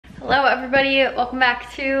Hello everybody, welcome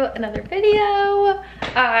back to another video.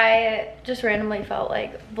 I just randomly felt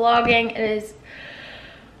like vlogging. It is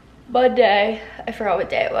Monday. I forgot what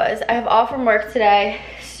day it was. I have off from work today,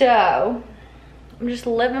 so I'm just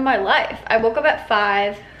living my life. I woke up at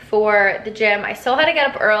 5 for the gym. I still had to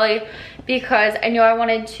get up early because I knew I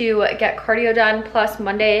wanted to get cardio done, plus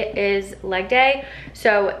Monday is leg day,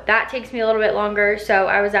 so that takes me a little bit longer. So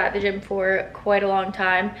I was at the gym for quite a long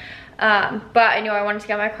time. But I knew I wanted to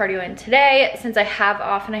get my cardio in today since I have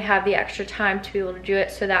off and I have the extra time to be able to do it,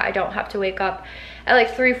 so that I don't have to wake up at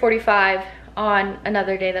like 3:45 on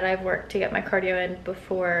another day that I've worked to get my cardio in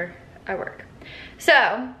before I work.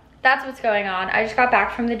 So that's what's going on. I just got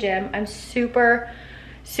back from the gym. I'm super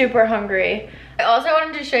hungry. I also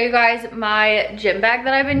wanted to show you guys my gym bag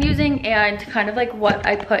that I've been using and kind of like what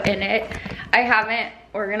I put in it. I haven't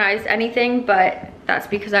organized anything, but that's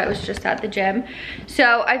because I was just at the gym.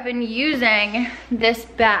 So I've been using this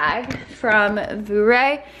bag from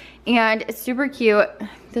VOORAY and it's super cute.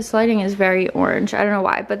 This lighting is very orange, I don't know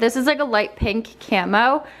why, but this is like a light pink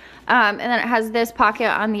camo. And then it has this pocket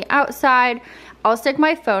on the outside. I'll stick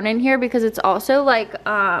my phone in here because it's also like,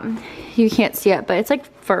 you can't see it, but it's like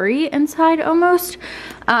furry inside almost.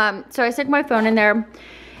 So I stick my phone in there,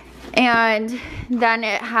 and then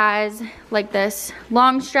it has like this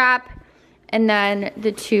long strap and then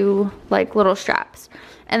the two like little straps.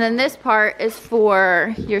 And then this part is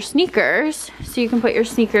for your sneakers. So you can put your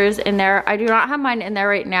sneakers in there. I do not have mine in there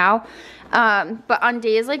right now. But on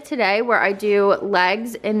days like today where I do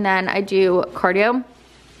legs and then I do cardio,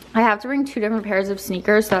 I have to bring two different pairs of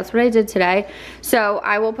sneakers. So that's what I did today. So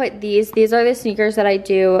I will put these are the sneakers that I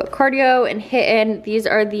do cardio and hit in. These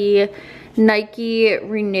are the Nike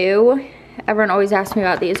Renew. Everyone always asks me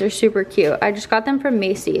about these. They're super cute. I just got them from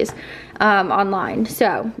Macy's online.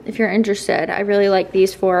 So if you're interested, I really like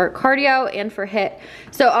these for cardio and for hit.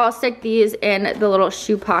 So I'll stick these in the little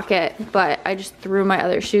shoe pocket, but I just threw my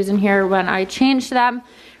other shoes in here when I changed them.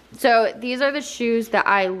 So these are the shoes that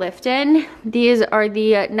I lift in. These are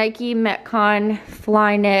the Nike Metcon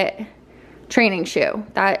Flyknit training shoe.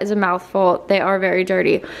 That is a mouthful. They are very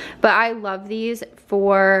dirty, but I love these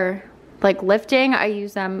for like lifting. I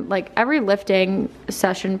use them like every lifting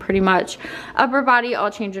session pretty much. Upper body,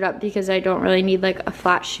 I'll change it up because I don't really need like a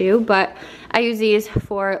flat shoe, but I use these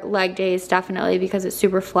for leg days definitely because it's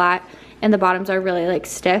super flat and the bottoms are really like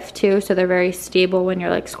stiff too, so they're very stable when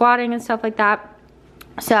you're like squatting and stuff like that.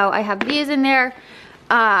 So I have these in there,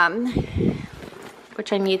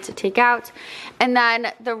 which I need to take out. And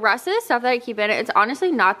then the rest of the stuff that I keep in it, it's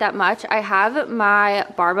honestly not that much. I have my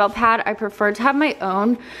barbell pad. I prefer to have my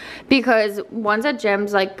own because ones at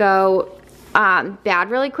gyms like go bad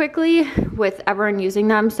really quickly with everyone using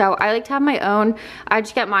them. So I like to have my own. I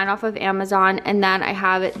just get mine off of Amazon. And then I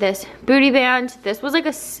have this booty band. This was like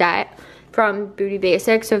a set from Booty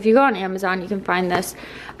Basics. So if you go on Amazon, you can find this.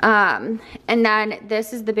 And then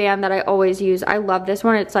this is the band that I always use. I love this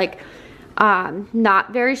one. It's like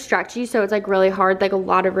not very stretchy, so it's like really hard, like a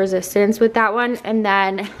lot of resistance with that one. And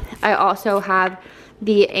then I also have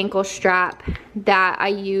the ankle strap that I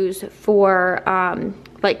use for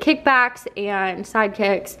like kickbacks and side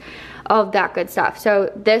kicks, all of that good stuff.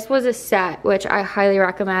 So this was a set, which I highly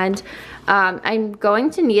recommend. I'm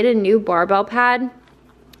going to need a new barbell pad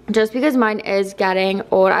just because mine is getting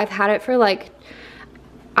old. I've had it for like,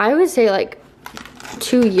 I would say like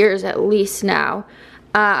 2 years at least now.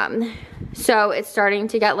 So it's starting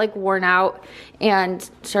to get like worn out and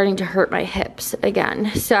starting to hurt my hips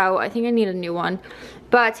again. So I think I need a new one,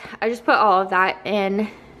 but I just put all of that in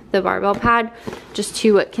the barbell pad just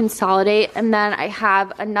to consolidate. And then I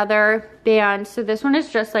have another band. So this one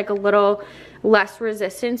is just like a little less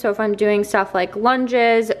resistant. So if I'm doing stuff like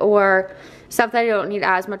lunges or stuff that I don't need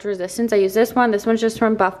as much resistance, I use this one. This one's just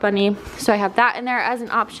from Buff Bunny. So I have that in there as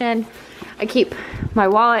an option. I keep my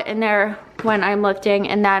wallet in there when I'm lifting,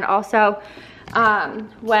 and then also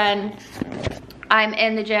when I'm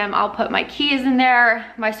in the gym, I'll put my keys in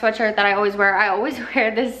there, my sweatshirt that I always wear. I always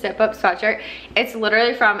wear this zip up sweatshirt. It's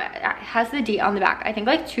literally from, it has the date on the back, I think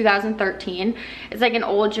like 2013. It's like an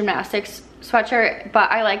old gymnastics sweatshirt, but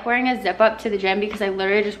I like wearing a zip up to the gym because I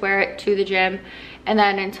literally just wear it to the gym and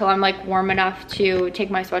then until I'm like warm enough to take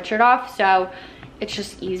my sweatshirt off. So it's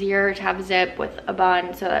just easier to have a zip with a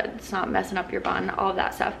bun so that it's not messing up your bun, all of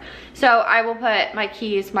that stuff. So I will put my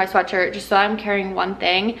keys, my sweatshirt, just so I'm carrying one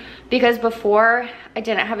thing, because before I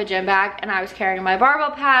didn't have a gym bag and I was carrying my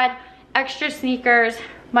barbell pad, extra sneakers,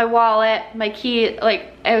 my wallet, my key,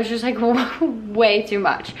 like it was just like way too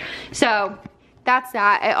much. So that's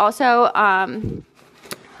that. I also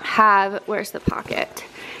have, where's the pocket?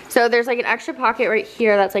 So there's like an extra pocket right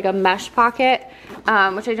here that's like a mesh pocket.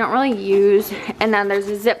 which I don't really use. And then there's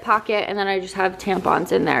a zip pocket, and then I just have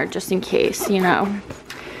tampons in there just in case, you know,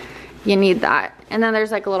 you need that. And then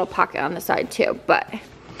there's like a little pocket on the side too, but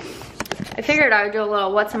I figured I would do a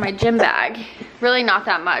little what's in my gym bag. Really not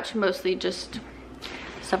that much, mostly just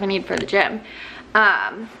stuff I need for the gym.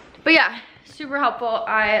 But yeah, super helpful.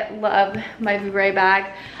 I love my VOORAY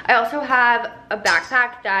bag. I also have a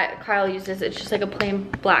backpack that Kyle uses. It's just like a plain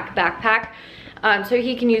black backpack. So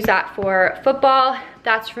he can use that for football.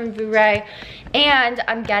 That's from VOORAY. And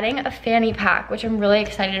I'm getting a fanny pack, which I'm really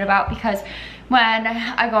excited about because when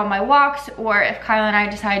I go on my walks, or if Kyle and I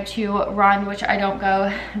decide to run, which I don't go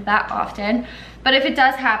that often, but if it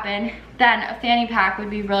does happen, then a fanny pack would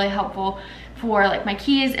be really helpful for like my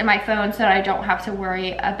keys and my phone so that I don't have to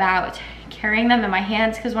worry about carrying them in my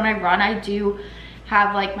hands, because when I run, I do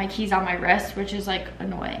have like my keys on my wrist, which is like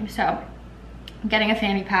annoying. So I'm getting a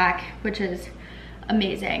fanny pack, which is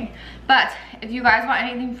amazing. But if you guys want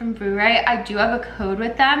anything from VOORAY, I do have a code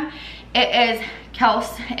with them. It is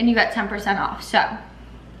KELS, and you get 10% off. So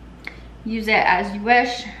use it as you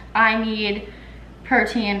wish. I need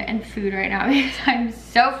protein and food right now because I'm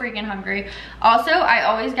so freaking hungry. Also, I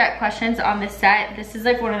always get questions on this set. This is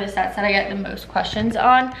like one of the sets that I get the most questions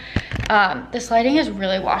on. This lighting is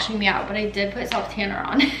really washing me out, but I did put self tanner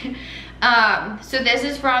on. So this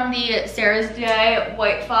is from the Sarah's Day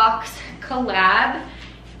White Fox collab,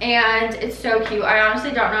 and it's so cute. I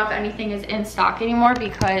honestly don't know if anything is in stock anymore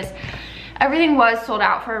because everything was sold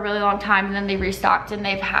out for a really long time, and then they restocked and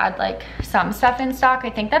they've had like some stuff in stock. I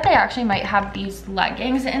think that they actually might have these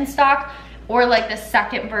leggings in stock, or like the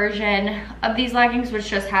second version of these leggings, which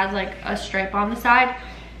just has like a stripe on the side,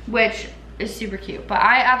 which is super cute. But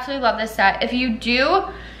I absolutely love this set. If you do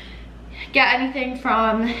get anything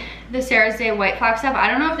from the Sarah's Day White Fox stuff, I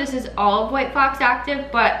don't know if this is all of White Fox active,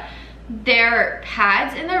 but their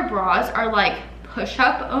pads and their bras are like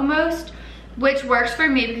push-up almost, which works for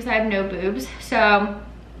me because I have no boobs, so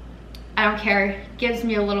I don't care. Gives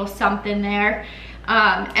me a little something there.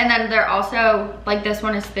 And then they're also, like, this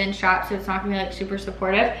one is thin strap, so it's not gonna be like super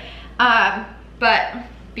supportive. But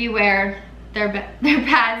beware, their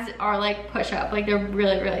pads are like push-up, like they're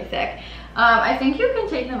really, really thick. I think you can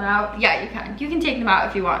take them out. Yeah, you can. You can take them out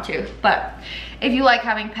if you want to, but if you like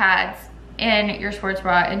having pads in your sports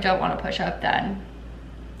bra and don't want to push up, then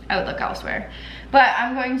I would look elsewhere. But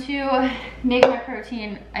I'm going to make my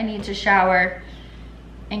protein. I need to shower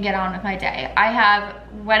and get on with my day. I have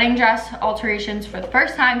wedding dress alterations for the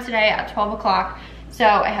first time today at 12 o'clock. So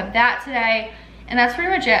I have that today, and that's pretty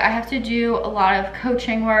much it. I have to do a lot of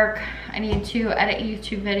coaching work. I need to edit a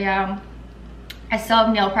YouTube video. I still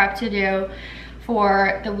have meal prep to do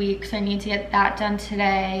for the week, so I need to get that done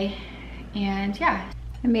today. And yeah,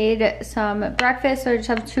 I made some breakfast. So I just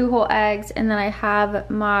have 2 whole eggs, and then I have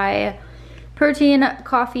my protein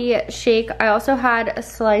coffee shake. I also had a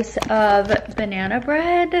slice of banana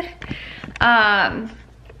bread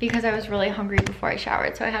because I was really hungry before I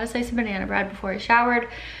showered. So I had a slice of banana bread before I showered.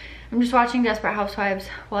 I'm just watching Desperate Housewives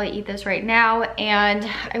while I eat this right now, and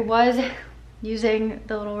I was using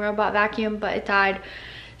the little robot vacuum, but it died.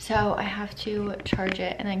 So I have to charge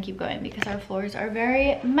it and then keep going because our floors are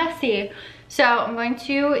very messy. So I'm going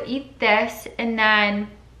to eat this, and then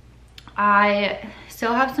I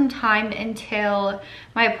still have some time until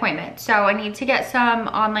my appointment. So I need to get some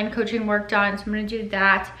online coaching work done. So I'm gonna do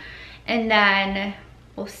that, and then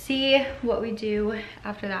we'll see what we do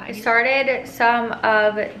after that. I started some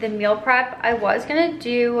of the meal prep. I was gonna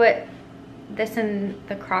do this in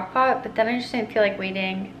the crock pot, but then I just didn't feel like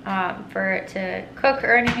waiting for it to cook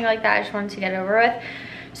or anything like that. I just wanted to get it over with.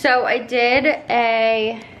 So I did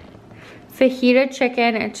a fajita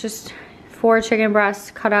chicken. It's just 4 chicken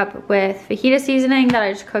breasts cut up with fajita seasoning that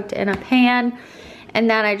I just cooked in a pan, and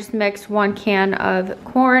then I just mixed 1 can of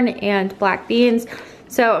corn and black beans.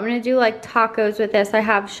 So I'm gonna do like tacos with this. I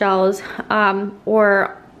have shells,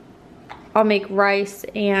 or I'll make rice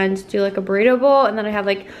and do like a burrito bowl, and then I have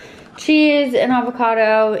like cheese and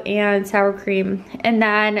avocado and sour cream. And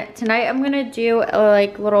then tonight I'm gonna do a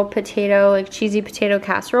like little potato, like cheesy potato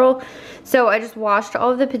casserole. So I just washed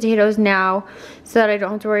all of the potatoes now so that I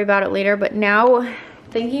don't have to worry about it later. But now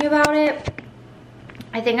thinking about it,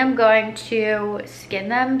 I think I'm going to skin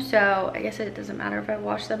them. So I guess it doesn't matter if I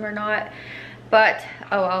wash them or not, but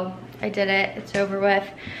oh well, I did it, it's over with.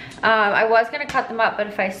 I was gonna cut them up, but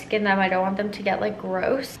if I skin them, I don't want them to get like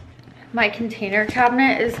gross. My container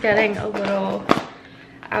cabinet is getting a little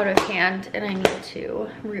out of hand and I need to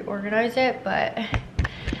reorganize it, but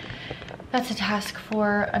that's a task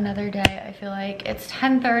for another day. I feel like it's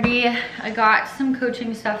 10:30. I got some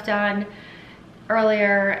coaching stuff done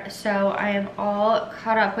earlier, so I am all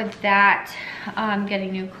caught up with that.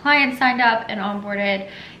 Getting new clients signed up and onboarded,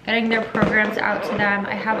 getting their programs out to them.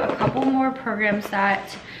 I have a couple more programs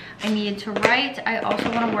that I need to write. I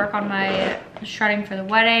also want to work on my shredding for the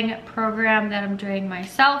wedding program that I'm doing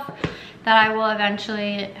myself, that I will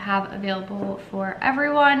eventually have available for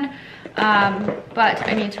everyone. But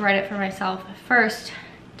I need to write it for myself first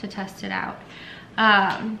to test it out.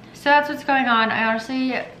 So that's what's going on. I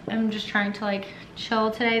honestly am just trying to like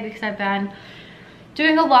chill today because I've been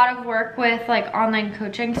doing a lot of work with like online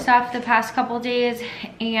coaching stuff the past couple days,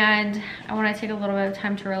 and I want to take a little bit of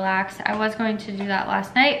time to relax. I was going to do that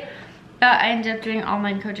last night, but I ended up doing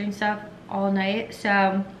online coaching stuff all night,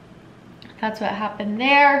 so that's what happened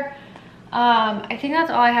there. I think that's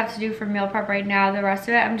all I have to do for meal prep right now. The rest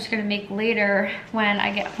of it I'm just gonna make later when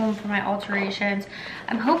I get home from my alterations.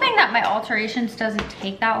 I'm hoping that my alterations doesn't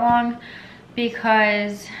take that long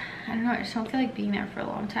because I don't know, I just don't feel like being there for a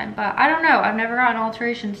long time. But I don't know, I've never gotten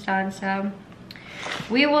alterations done, so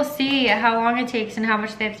we will see how long it takes and how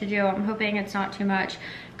much they have to do. I'm hoping it's not too much.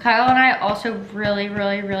 Kyle and I also really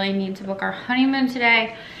need to book our honeymoon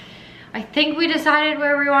today. I think we decided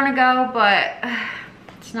where we want to go, but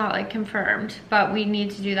it's not like confirmed, but we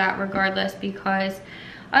need to do that regardless because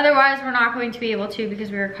otherwise we're not going to be able to,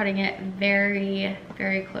 because we were cutting it very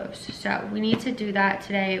close. So we need to do that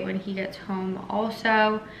today when he gets home.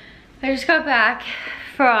 Also, I just got back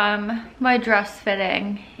from my dress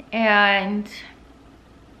fitting and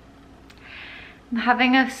I'm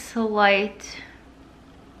having a slight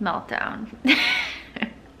meltdown.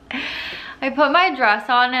 I put my dress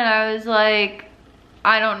on and I was like,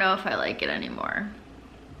 I don't know if I like it anymore.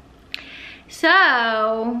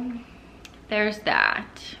 So there's that.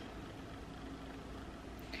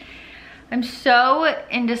 I'm so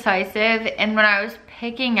indecisive, and when I was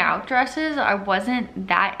picking out dresses, I wasn't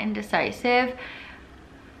that indecisive.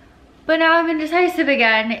 But now I'm indecisive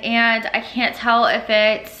again, and I can't tell if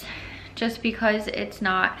it's just because it's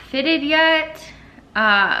not fitted yet.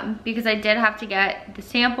 Because I did have to get the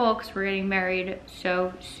sample because we're getting married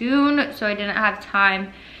so soon, so I didn't have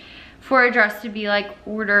time for a dress to be like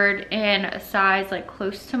ordered in a size like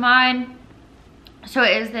close to mine. So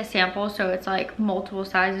it is the sample, so it's like multiple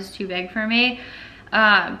sizes too big for me.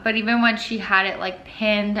 But even when she had it like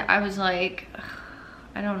pinned, I was like, ugh,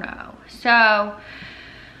 I don't know. So I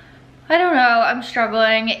don't know, I'm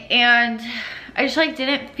struggling, and I just like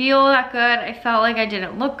didn't feel that good. I felt like I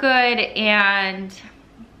didn't look good, and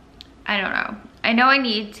I don't know. I know I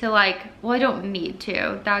need to like, well, I don't need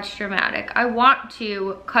to, that's dramatic. I want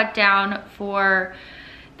to cut down for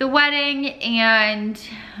the wedding, and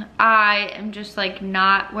I am just like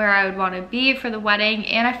not where I would want to be for the wedding.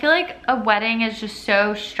 And I feel like a wedding is just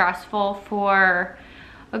so stressful for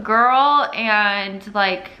a girl, and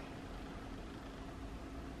like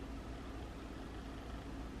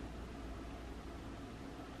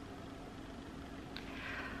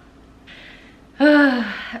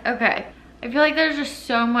okay, I feel like there's just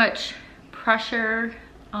so much pressure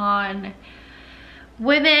on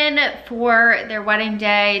women for their wedding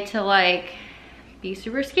day to like be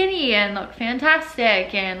super skinny and look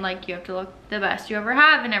fantastic, and like you have to look the best you ever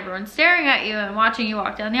have, and everyone's staring at you and watching you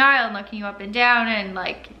walk down the aisle and looking you up and down and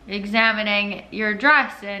like examining your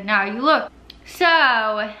dress and how you look.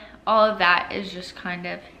 So all of that is just kind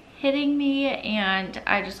of hitting me, and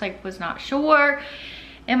I just like was not sure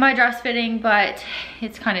in my dress fitting, but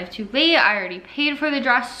it's kind of too late. I already paid for the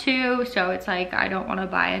dress too, so it's like I don't want to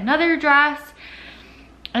buy another dress.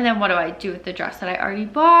 And then what do I do with the dress that I already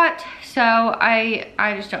bought? So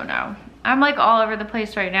I just don't know. I'm like all over the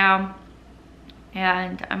place right now,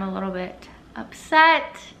 and I'm a little bit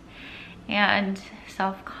upset and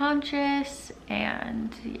self-conscious,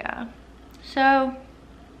 and yeah. So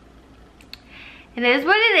it is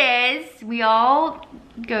what it is. We all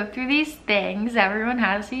go through these things. Everyone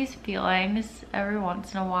has these feelings every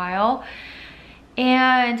once in a while.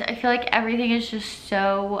 And I feel like everything is just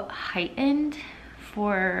so heightened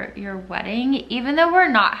for your wedding. Even though we're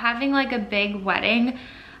not having like a big wedding,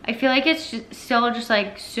 I feel like it's still just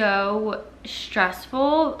like so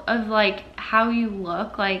stressful of like how you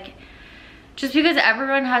look, like just because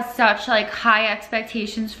everyone has such like high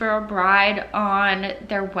expectations for a bride on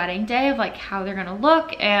their wedding day of like how they're gonna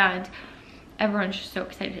look, and everyone's just so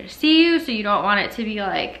excited to see you, so you don't want it to be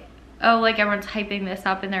like, oh, like everyone's hyping this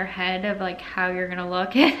up in their head of like how you're gonna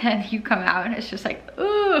look, and then you come out and it's just like,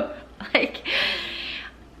 ooh, like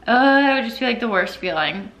that would just be like the worst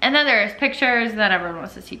feeling. And then there's pictures, and then everyone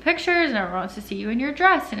wants to see pictures, and everyone wants to see you in your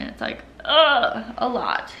dress, and it's like a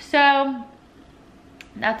lot. So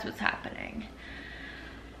that's what's happening.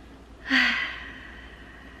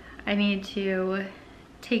 I need to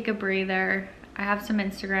take a breather. I have some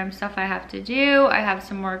Instagram stuff I have to do. I have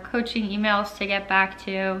some more coaching emails to get back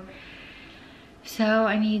to. So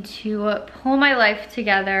I need to pull my life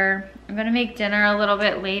together. I'm gonna make dinner a little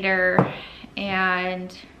bit later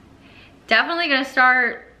and definitely gonna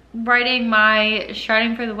start writing my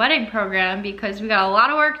Shredding for the Wedding program because we got a lot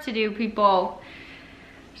of work to do, people.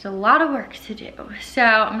 There's a lot of work to do. So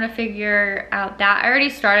I'm gonna figure out that. I already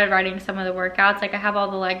started writing some of the workouts. Like I have all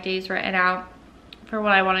the leg days written out for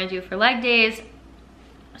what I wanna do for leg days.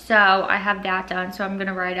 So I have that done. So I'm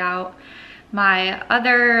gonna write out my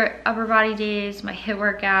other upper body days, my HIIT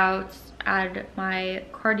workouts, add my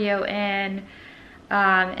cardio in,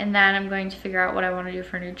 and then I'm going to figure out what I want to do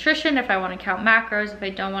for nutrition, if I want to count macros, if I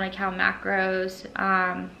don't want to count macros,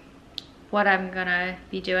 what I'm gonna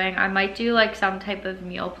be doing. I might do like some type of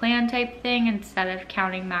meal plan type thing instead of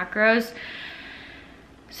counting macros.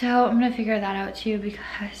 So I'm gonna figure that out too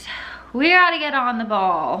because we gotta get on the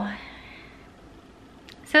ball.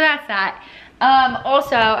 So that's that.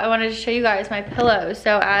 Also, I wanted to show you guys my pillows.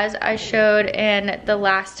 So as I showed in the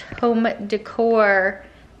last home decor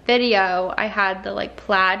video, I had the like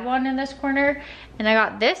plaid one in this corner, and I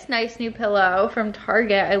got this nice new pillow from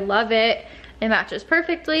Target. I love it. It matches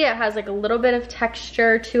perfectly. It has like a little bit of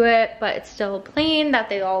texture to it, but it's still plain, that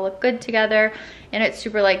they all look good together, and it's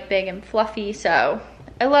super like big and fluffy, so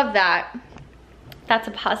I love that. That's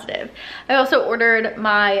a positive. I also ordered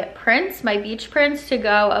my prints, my beach prints, to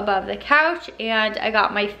go above the couch, and I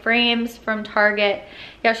got my frames from Target.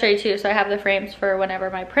 Yeah, I'll show you too. So I have the frames for whenever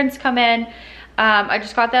my prints come in. I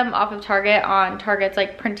just got them off of Target on Target's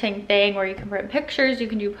like printing thing where you can print pictures, you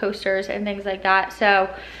can do posters and things like that. So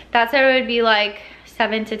that said it would be like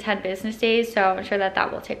 7 to 10 business days, so I'm sure that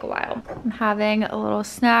that will take a while. I'm having a little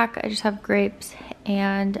snack. I just have grapes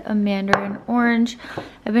and a mandarin orange.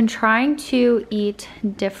 I've been trying to eat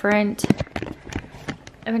different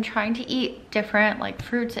like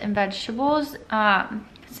fruits and vegetables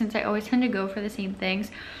since I always tend to go for the same things.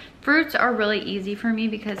 Fruits are really easy for me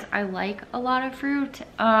because I like a lot of fruit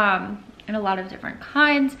and a lot of different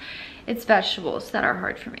kinds. It's vegetables that are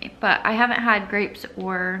hard for me, but I haven't had grapes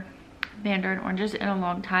or mandarin oranges in a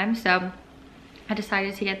long time, so I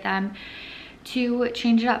decided to get them to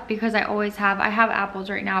change it up because I have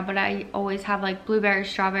apples right now, but I always have like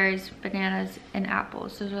blueberries, strawberries, bananas, and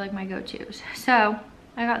apples. Those are like my go-tos. So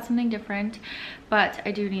I got something different, but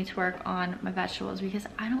I do need to work on my vegetables because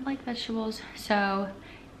I don't like vegetables. So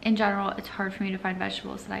in general, it's hard for me to find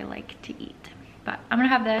vegetables that I like to eat. But I'm gonna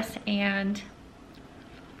have this and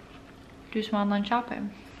do some online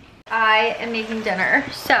shopping. I am making dinner.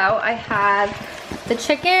 So I have the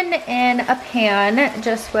chicken in a pan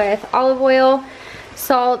just with olive oil,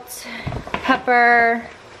 salt, pepper,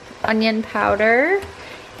 onion powder,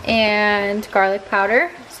 and garlic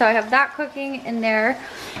powder. So I have that cooking in there.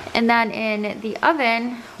 And then in the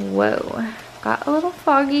oven, whoa, got a little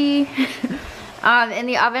foggy. In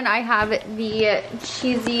the oven I have the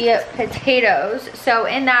cheesy potatoes. So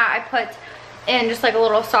in that I put in just like a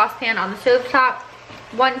little saucepan on the stovetop,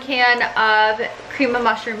 1 can of cream of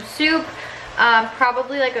mushroom soup,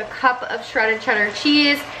 probably like a cup of shredded cheddar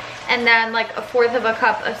cheese, and then like 1/4 of a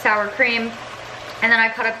cup of sour cream. And then I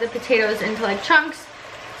cut up the potatoes into like chunks.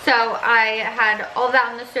 So I had all of that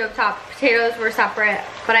on the stovetop. Potatoes were separate,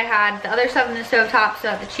 but I had the other stuff in the stovetop so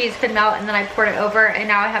that the cheese could melt, and then I poured it over, and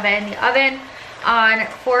now I have it in the oven on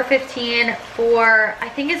 415 for, I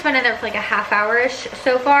think it's been in there for like a half hour-ish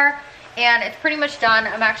so far, and it's pretty much done.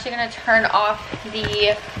 I'm actually gonna turn off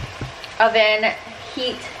the oven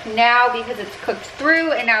heat now because it's cooked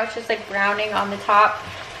through, and now it's just like browning on the top.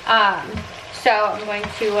 So I'm going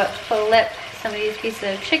to flip some of these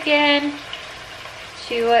pieces of chicken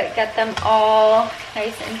to get them all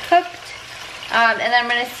nice and cooked. And then I'm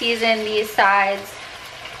gonna season these sides,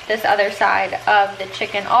 this other side of the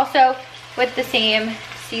chicken also with the same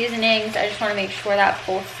seasonings. I just wanna make sure that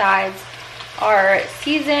both sides are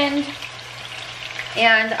seasoned.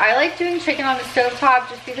 And I like doing chicken on the stovetop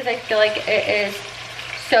just because I feel like it is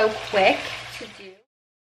so quick to do.